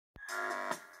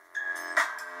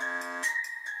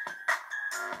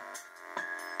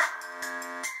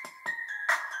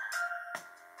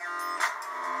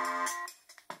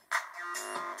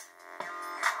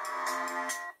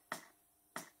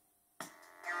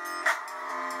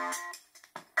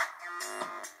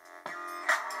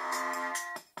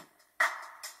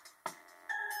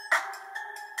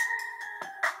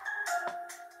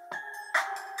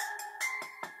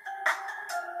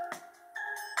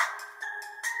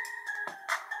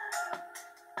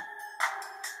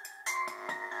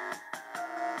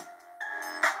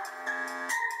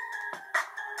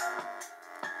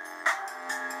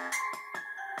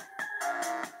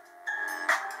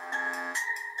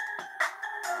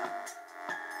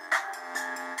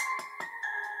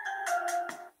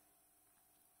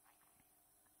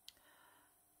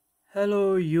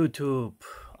Hello YouTube,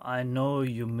 I know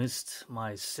you missed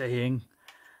my saying,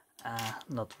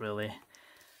 not really.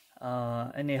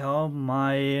 Anyhow,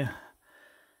 my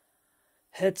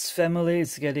H.E.D.S. family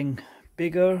is getting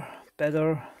bigger,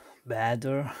 better,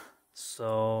 badder,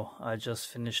 so I just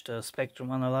finished a spectrum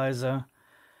analyzer.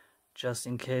 Just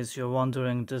in case you're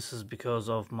wondering, this is because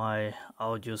of my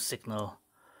audio signal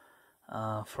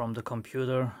from the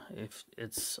computer. If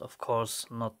it's of course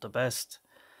not the best.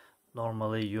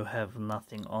 Normally you have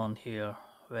nothing on here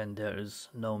when there is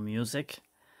no music.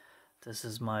 This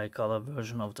is my color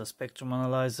version of the spectrum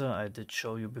analyzer. I did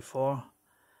show you before,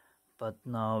 but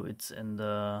now it's in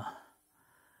the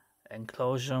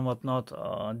enclosure and whatnot.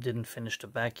 I didn't finish the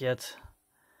back yet.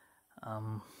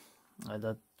 I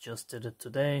just did it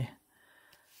today.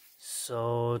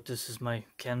 So this is my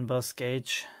CAN bus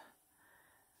gauge.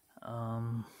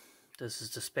 This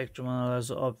is the spectrum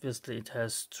analyzer. Obviously it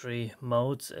has 3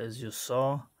 modes, as you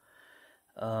saw.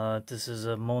 This is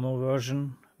a mono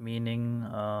version, meaning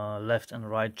left and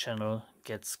right channel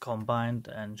gets combined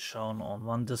and shown on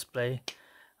one display.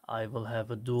 I will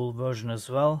have a dual version as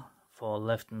well for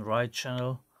left and right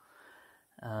channel.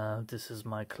 This is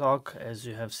my clock, as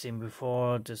you have seen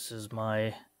before. This is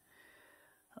my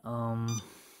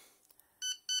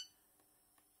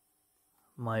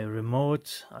my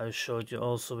remote, I showed you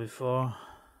also before.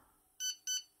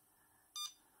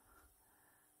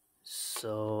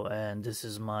 So, and this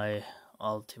is my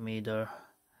altimeter.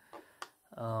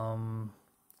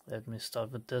 Let me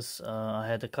start with this. I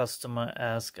had a customer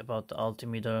ask about the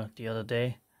altimeter the other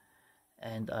day,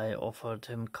 and I offered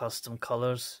him custom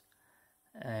colors,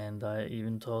 and I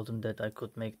even told him that I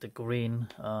could make the green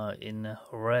in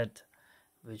red,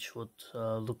 which would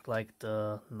look like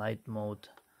the night mode.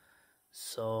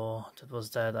 So that was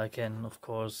that. I can of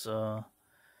course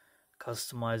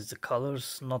customize the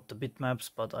colors, not the bitmaps,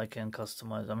 but I can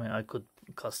customize. I mean, I could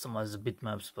customize the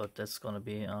bitmaps, but that's gonna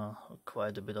be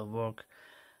quite a bit of work.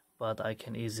 But I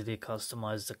can easily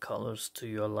customize the colors to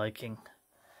your liking.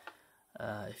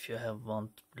 If you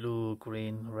want blue,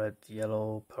 green, red,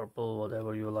 yellow, purple,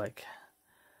 whatever you like.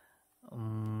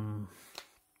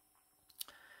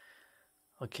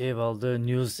 Okay, well, the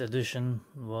newest addition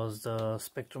was the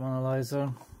spectrum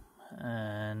analyzer,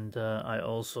 and I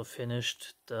also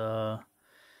finished the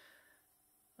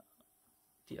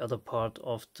other part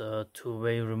of the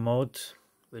two-way remote,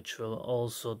 which will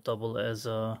also double as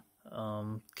a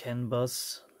CAN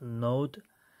bus node.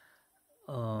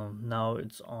 Now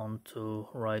it's on to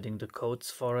writing the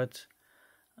codes for it.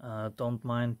 Don't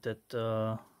mind that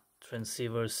the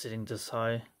transceiver is sitting this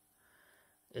high.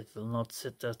 It will not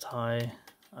sit that high.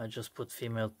 I just put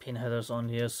female pin headers on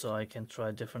here so I can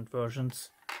try different versions,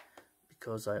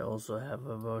 because I also have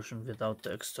a version without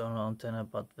the external antenna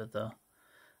but with a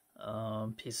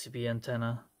PCB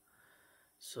antenna.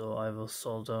 So I will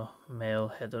solder male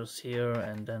headers here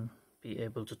and then be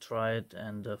able to try it,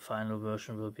 and the final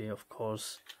version will be of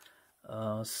course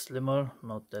slimmer.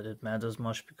 Not that it matters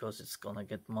much because it's gonna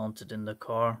get mounted in the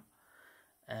car,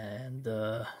 and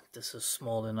this is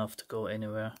small enough to go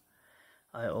anywhere.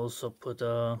 I also put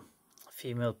a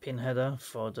female pin header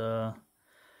for the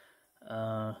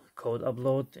code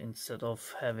upload. Instead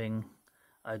of having,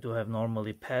 I do have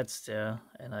normally pads there,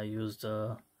 and I use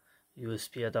the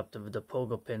USB adapter with the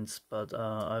pogo pins, but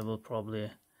I will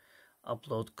probably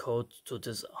upload code to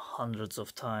this hundreds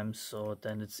of times, so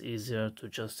then it's easier to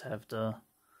just have the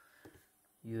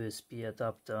USB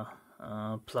adapter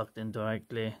plugged in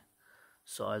directly,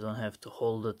 so I don't have to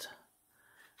hold it.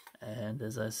 And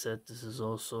as I said, this is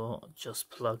also just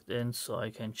plugged in, so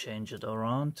I can change it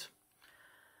around.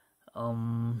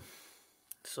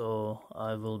 So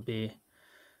I will be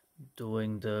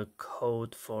doing the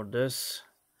code for this,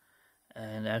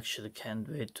 and actually can't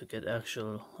wait to get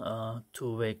actual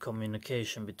two-way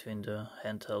communication between the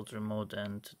handheld remote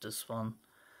and this one.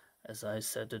 As I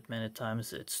said it many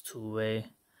times, it's two-way.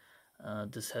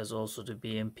 This has also the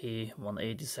BMP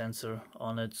 180 sensor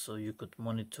on it, so you could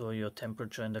monitor your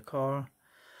temperature in the car.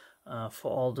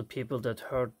 For all the people that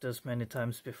heard this many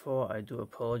times before, I do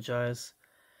apologize,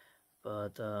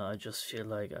 but I just feel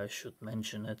like I should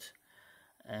mention it.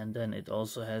 And then it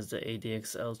also has the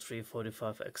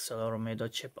ADXL345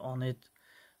 accelerometer chip on it,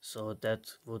 so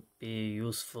that would be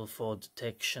useful for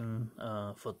detection,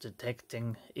 for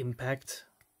detecting impact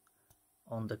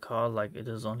on the car like it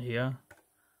is on here,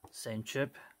 same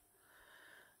chip,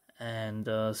 and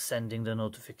sending the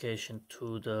notification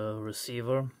to the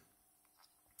receiver.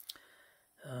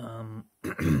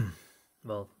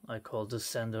 Well, I call this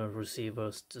sender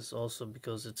receivers this also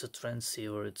because it's a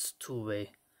transceiver, it's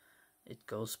two-way, it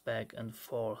goes back and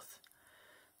forth.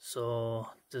 So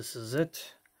this is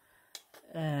it.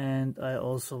 And I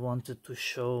also wanted to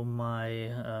show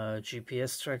my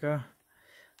GPS tracker.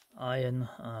 Ian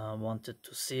wanted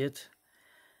to see it,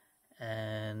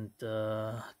 and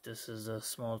this is a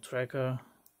small tracker.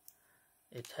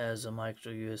 It has a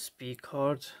micro USB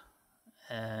card,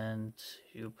 and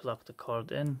you plug the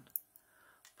card in,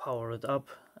 power it up,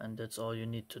 and that's all you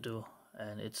need to do,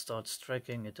 and it starts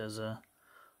tracking. It has a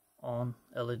on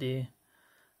LED,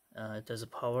 it has a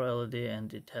power LED,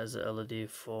 and it has a LED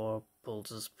for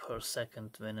pulses per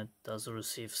second when it does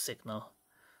receive signal,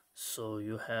 so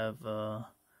you have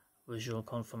visual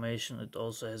confirmation. It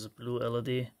also has a blue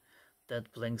LED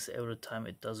that blinks every time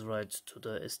it does write to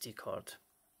the SD card.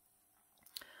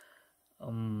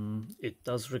 It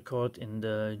does record in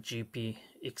the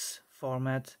GPX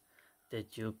format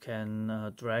that you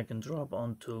can drag and drop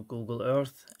onto Google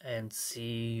Earth and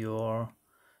see your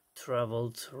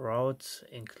traveled route,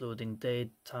 including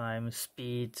date, time,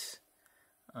 speed,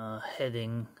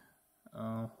 heading,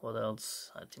 what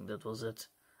else? I think that was it.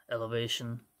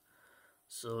 Elevation.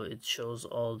 So it shows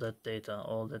all that data.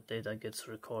 All that data gets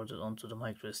recorded onto the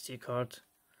micro SD card,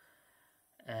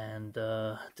 and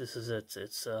this is it.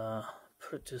 It's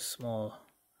pretty small.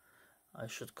 I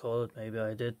should call it, maybe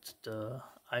I did, the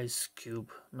ice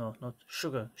cube, no, not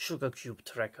sugar cube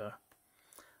tracker.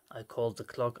 I called the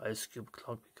clock ice cube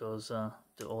clock because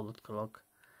the OLED clock,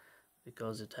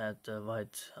 because it had the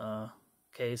white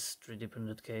case, 3D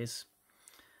printed case.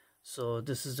 So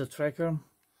this is the tracker,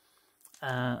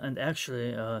 and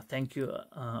actually thank you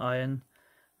Ian,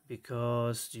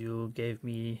 because you gave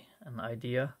me an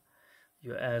idea.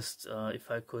 You asked if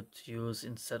I could use,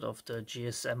 instead of the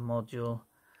GSM module,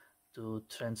 to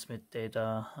transmit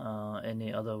data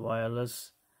any other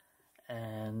wireless,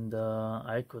 and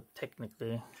I could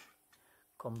technically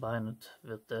combine it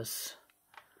with this,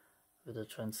 with a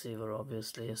transceiver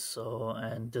obviously. So,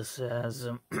 and this has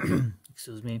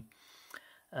excuse me,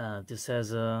 this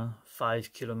has a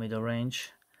 5 kilometer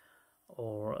range,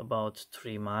 or about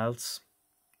 3 miles.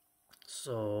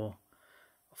 So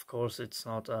of course it's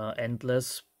not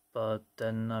endless, but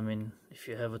then, I mean, if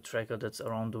you have a tracker that's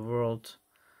around the world,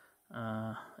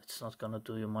 it's not gonna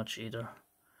do you much either,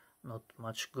 not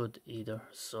much good either.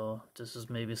 So this is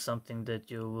maybe something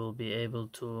that you will be able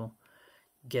to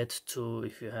get to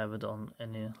if you have it on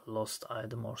any lost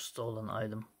item or stolen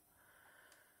item.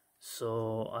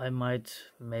 So I might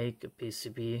make a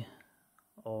PCB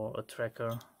or a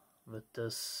tracker with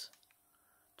this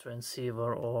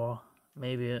transceiver, or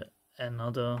maybe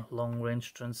another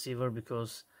long-range transceiver,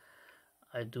 because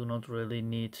I do not really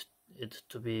need it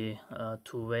to be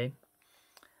two-way.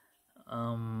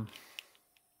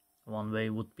 One way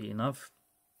would be enough.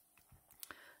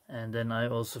 And then I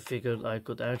also figured I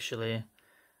could actually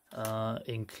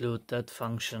include that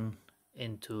function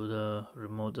into the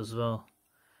remote as well.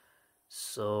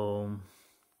 So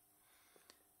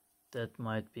that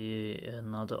might be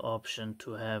another option,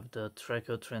 to have the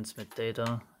tracker transmit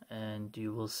data, and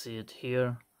you will see it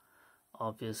here.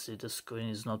 Obviously the screen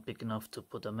is not big enough to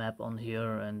put a map on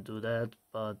here and do that,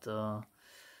 but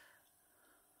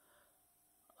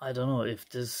I don't know if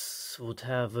this would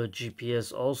have a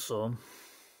GPS also.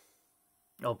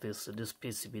 Obviously this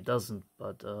PCB doesn't,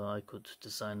 but I could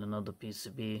design another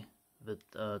PCB with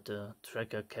the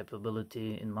tracker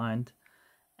capability in mind,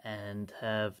 and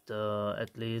have the,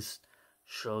 at least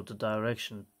show the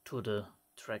direction to the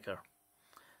tracker.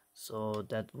 So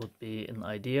that would be an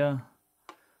idea,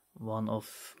 one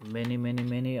of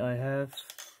many I have.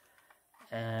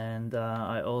 And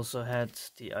I also had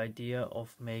the idea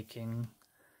of making,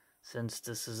 since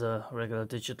this is a regular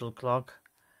digital clock,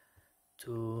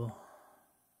 to,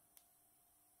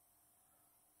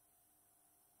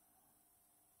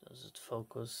 does it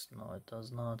focus? No, it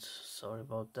does not. Sorry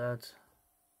about that.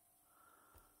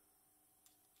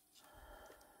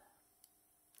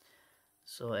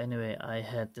 So anyway, I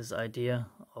had this idea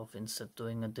of instead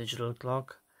doing a digital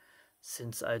clock,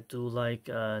 since I do like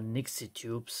Nixie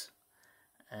tubes,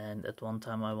 and at one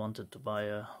time I wanted to buy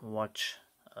a watch,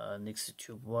 a Nixie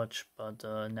tube watch, but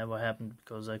never happened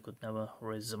because I could never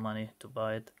raise the money to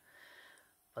buy it.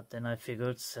 But then I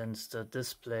figured, since the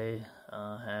display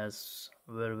has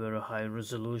very high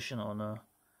resolution on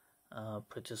a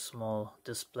pretty small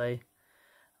display,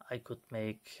 I could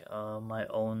make my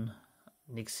own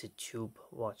Nixie tube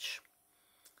watch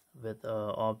with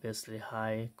obviously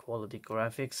high quality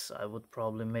graphics. I would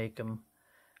probably make them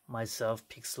myself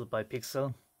pixel by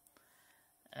pixel,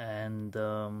 and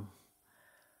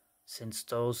since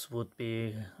those would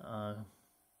be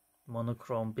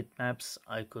monochrome bitmaps,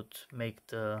 I could make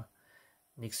the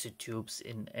Nixie tubes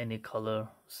in any color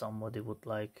somebody would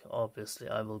like. Obviously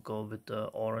I will go with the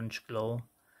orange glow,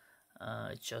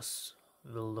 it just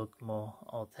will look more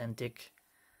authentic.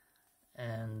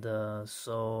 And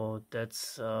so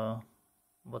that's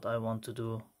what I want to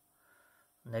do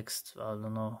next. I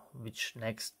don't know which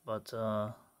next, but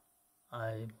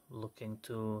I'm looking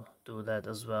to do that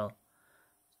as well,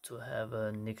 to have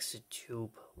a Nixie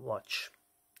tube watch,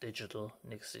 digital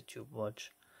Nixie tube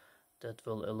watch that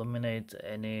will illuminate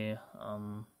any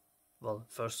well,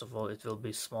 first of all, it will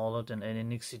be smaller than any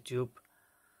Nixie tube.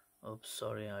 Oops,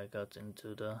 sorry, I got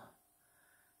into the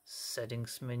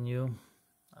settings menu.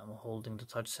 I'm holding the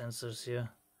touch sensors here.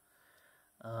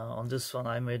 On this one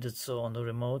I made it so on the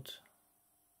remote.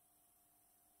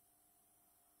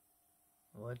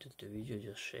 Why did the video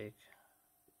just shake?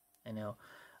 Anyhow,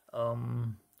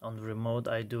 on the remote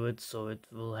I do it so it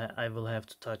will I will have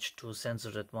to touch two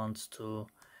sensors at once to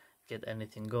get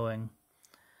anything going.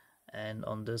 And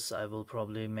on this I will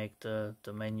probably make the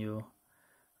menu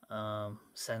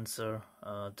sensor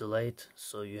delayed,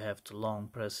 so you have to long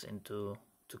press into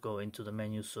to go into the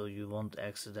menu, so you won't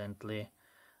accidentally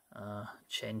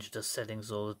change the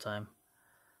settings all the time.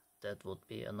 That would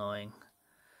be annoying.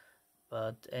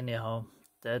 But anyhow,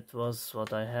 that was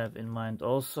what I have in mind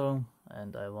also,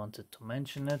 and I wanted to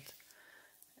mention it.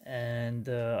 And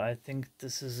I think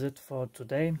this is it for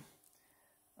today.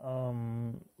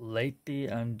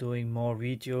 Lately I'm doing more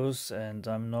videos, and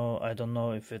I don't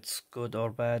know if it's good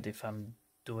or bad, if I'm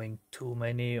doing too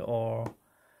many or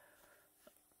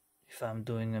if I'm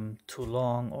doing them too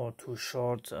long or too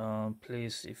short.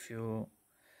 Please, if you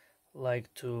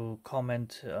like to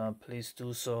comment, please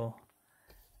do so,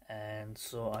 and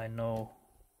so I know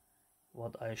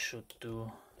what I should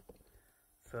do.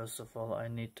 First of all, I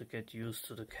need to get used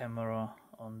to the camera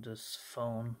on this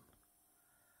phone.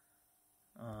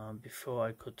 Before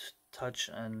I could touch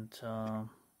and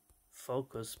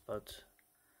focus, but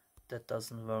that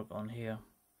doesn't work on here.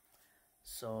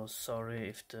 So sorry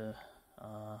if the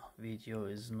video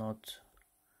is not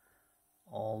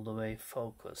all the way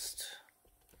focused.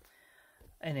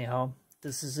 Anyhow,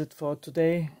 this is it for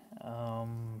today.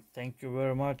 Thank you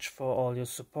very much for all your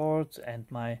support and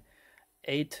my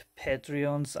 8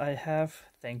 Patreons I have.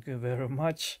 Thank you very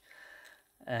much.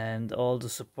 And all the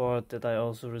support that I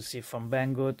also receive from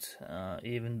Banggood,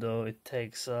 even though it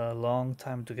takes a long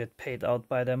time to get paid out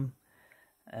by them,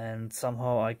 and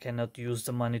somehow I cannot use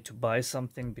the money to buy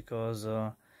something because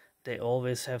they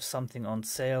always have something on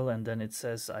sale, and then it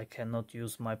says I cannot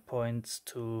use my points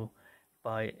to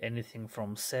buy anything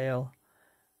from sale.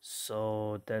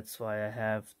 So that's why I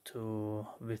have to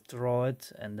withdraw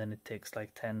it, and then it takes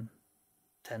like 10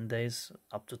 days,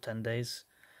 up to 10 days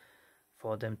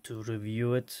for them to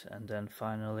review it, and then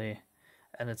finally,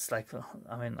 and it's like,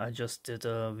 I mean, I just did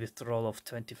a withdrawal of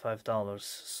 $25,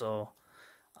 so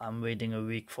I'm waiting a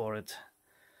week for it.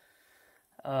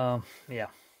 Yeah,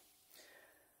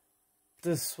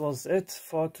 this was it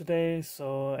for today.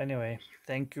 So anyway,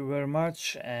 thank you very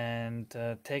much, and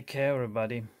take care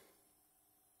everybody.